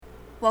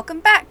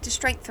Welcome back to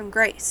Strength from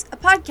Grace, a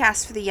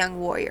podcast for the young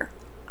warrior.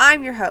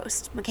 I'm your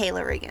host,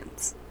 Michaela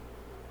Riggins.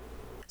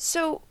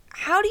 So,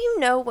 how do you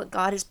know what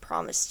God has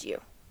promised you?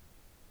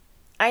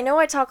 I know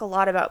I talk a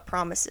lot about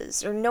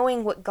promises, or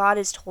knowing what God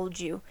has told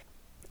you,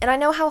 and I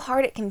know how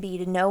hard it can be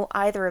to know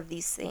either of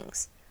these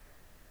things.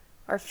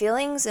 Our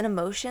feelings and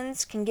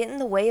emotions can get in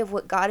the way of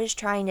what God is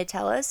trying to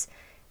tell us,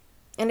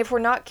 and if we're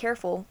not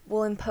careful,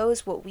 we'll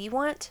impose what we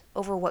want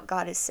over what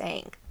God is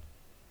saying.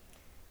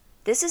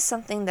 This is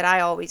something that I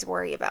always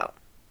worry about.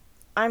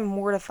 I'm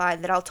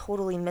mortified that I'll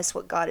totally miss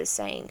what God is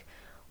saying,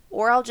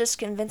 or I'll just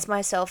convince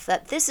myself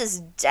that this is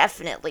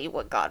definitely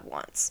what God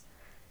wants.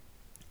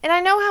 And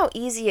I know how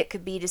easy it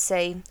could be to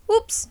say,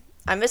 "Oops,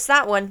 I missed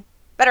that one.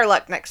 Better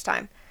luck next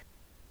time."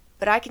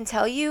 But I can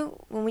tell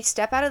you, when we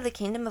step out of the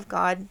kingdom of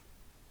God,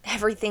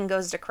 everything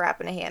goes to crap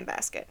in a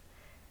handbasket.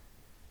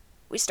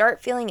 We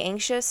start feeling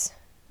anxious,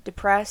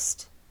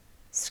 depressed,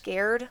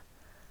 scared,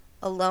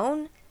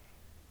 alone,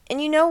 and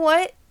you know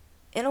what?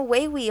 In a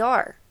way, we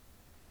are.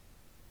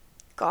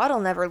 God will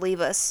never leave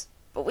us,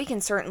 but we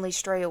can certainly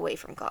stray away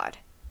from God.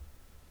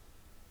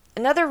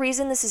 Another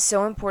reason this is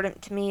so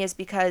important to me is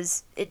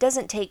because it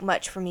doesn't take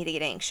much for me to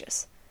get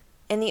anxious.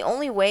 And the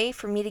only way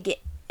for me to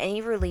get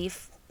any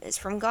relief is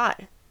from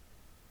God.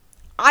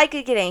 I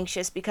could get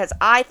anxious because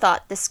I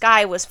thought the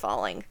sky was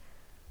falling.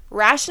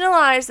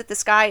 Rationalize that the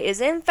sky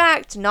is in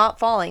fact not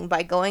falling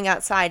by going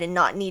outside and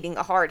not needing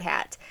a hard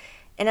hat.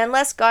 And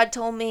unless God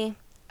told me,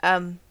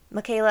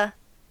 Michaela,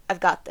 I've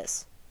got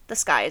this. The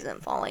sky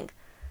isn't falling.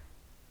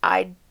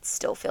 I'd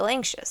still feel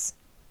anxious.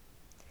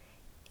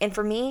 And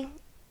for me,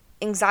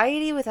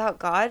 anxiety without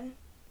God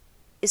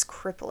is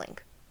crippling.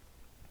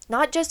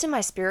 Not just in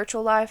my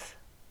spiritual life,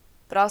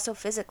 but also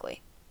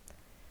physically.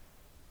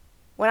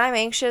 When I'm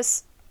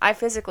anxious, I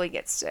physically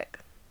get sick.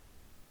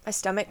 My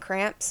stomach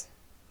cramps,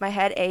 my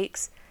head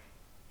aches,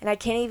 and I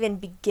can't even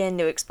begin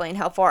to explain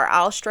how far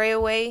I'll stray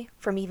away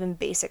from even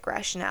basic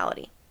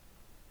rationality.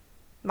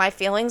 My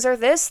feelings are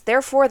this,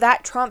 therefore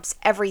that trumps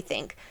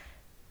everything,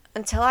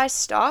 until I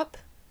stop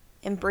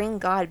and bring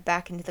God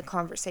back into the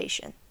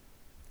conversation.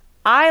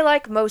 I,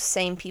 like most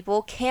sane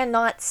people,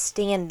 cannot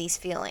stand these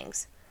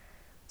feelings.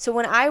 So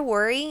when I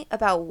worry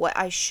about what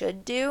I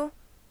should do,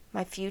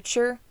 my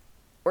future,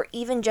 or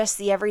even just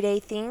the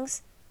everyday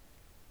things,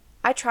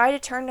 I try to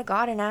turn to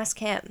God and ask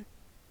Him.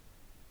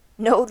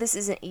 No, this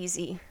isn't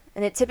easy,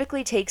 and it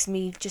typically takes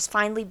me just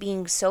finally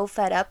being so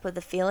fed up with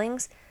the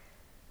feelings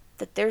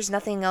that there's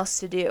nothing else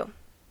to do.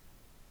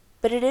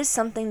 But it is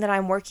something that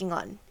I'm working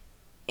on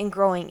and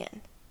growing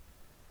in.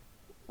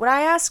 When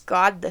I ask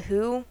God the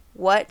who,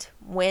 what,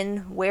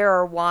 when, where,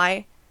 or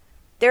why,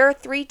 there are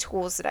 3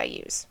 tools that I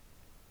use: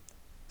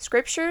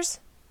 scriptures,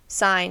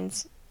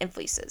 signs, and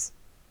fleeces.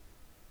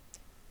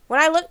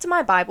 When I look to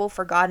my Bible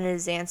for God and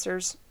His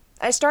answers,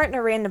 I start in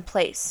a random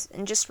place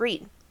and just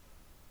read.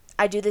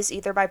 I do this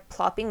either by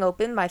plopping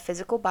open my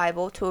physical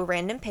Bible to a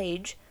random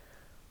page,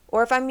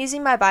 or if I'm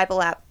using my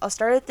Bible app, I'll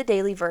start at the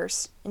daily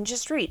verse and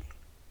just read.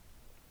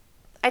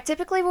 I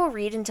typically will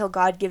read until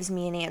God gives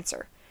me an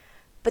answer,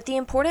 but the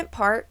important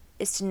part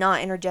is to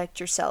not interject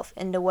yourself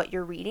into what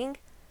you're reading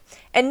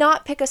and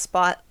not pick a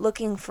spot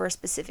looking for a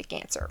specific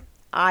answer,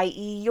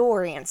 i.e.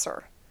 your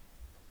answer.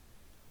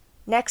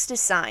 Next is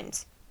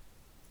signs.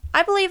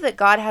 I believe that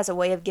God has a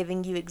way of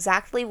giving you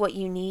exactly what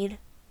you need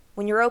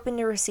when you're open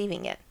to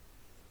receiving it.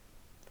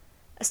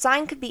 A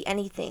sign could be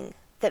anything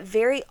that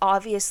very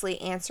obviously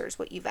answers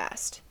what you've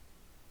asked.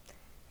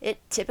 It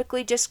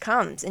typically just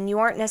comes, and you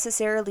aren't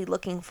necessarily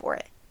looking for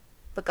it,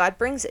 but God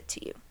brings it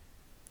to you.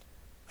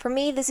 For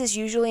me, this is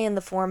usually in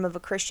the form of a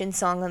Christian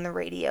song on the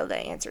radio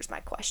that answers my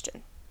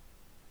question.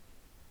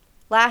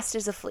 Last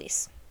is a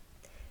fleece.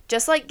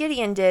 Just like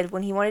Gideon did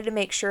when he wanted to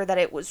make sure that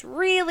it was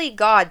really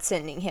God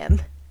sending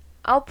him,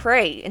 I'll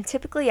pray and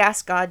typically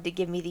ask God to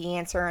give me the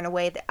answer in a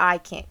way that I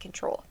can't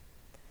control.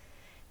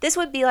 This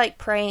would be like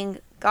praying,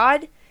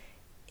 "God,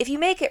 if you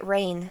make it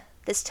rain,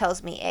 this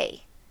tells me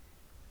A.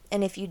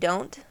 And if you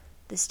don't,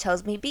 this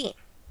tells me B."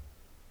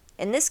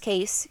 In this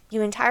case,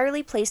 you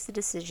entirely place the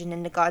decision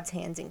into God's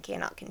hands and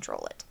cannot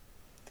control it.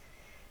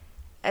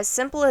 As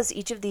simple as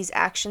each of these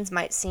actions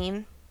might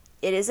seem,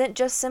 it isn't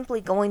just simply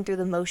going through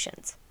the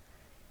motions.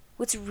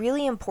 What's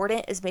really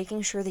important is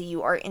making sure that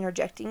you are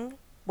interjecting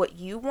what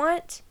you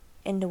want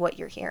into what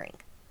you're hearing.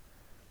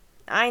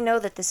 I know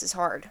that this is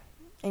hard,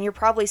 and you're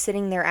probably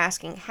sitting there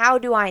asking, how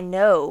do I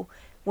know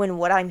when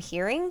what I'm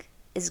hearing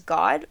is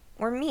God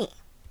or me?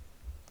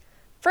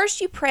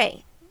 First, you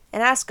pray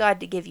and ask God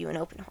to give you an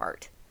open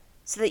heart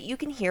so that you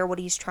can hear what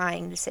He's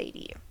trying to say to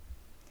you.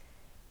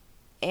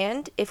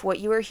 And if what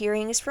you are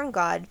hearing is from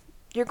God,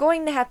 you're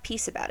going to have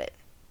peace about it.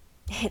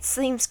 It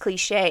seems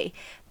cliche,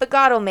 but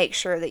God will make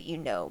sure that you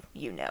know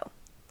you know.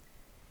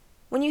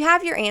 When you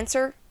have your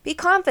answer, be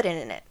confident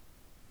in it.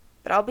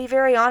 But I'll be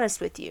very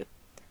honest with you.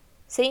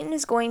 Satan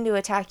is going to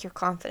attack your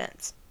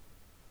confidence.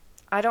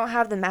 I don't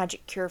have the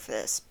magic cure for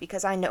this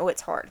because I know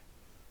it's hard.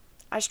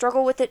 I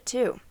struggle with it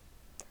too.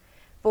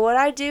 But what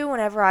I do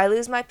whenever I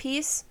lose my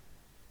peace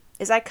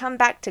is I come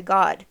back to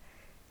God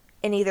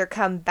and either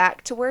come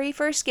back to where He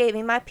first gave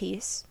me my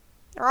peace,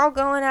 or I'll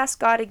go and ask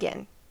God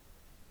again.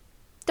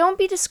 Don't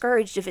be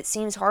discouraged if it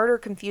seems hard or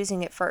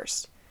confusing at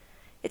first.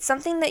 It's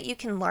something that you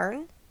can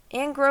learn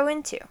and grow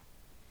into.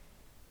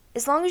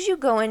 As long as you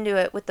go into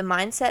it with the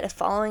mindset of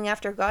following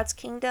after God's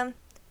kingdom,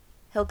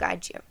 He'll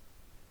guide you.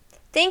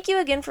 Thank you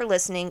again for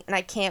listening, and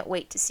I can't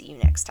wait to see you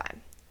next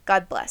time.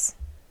 God bless.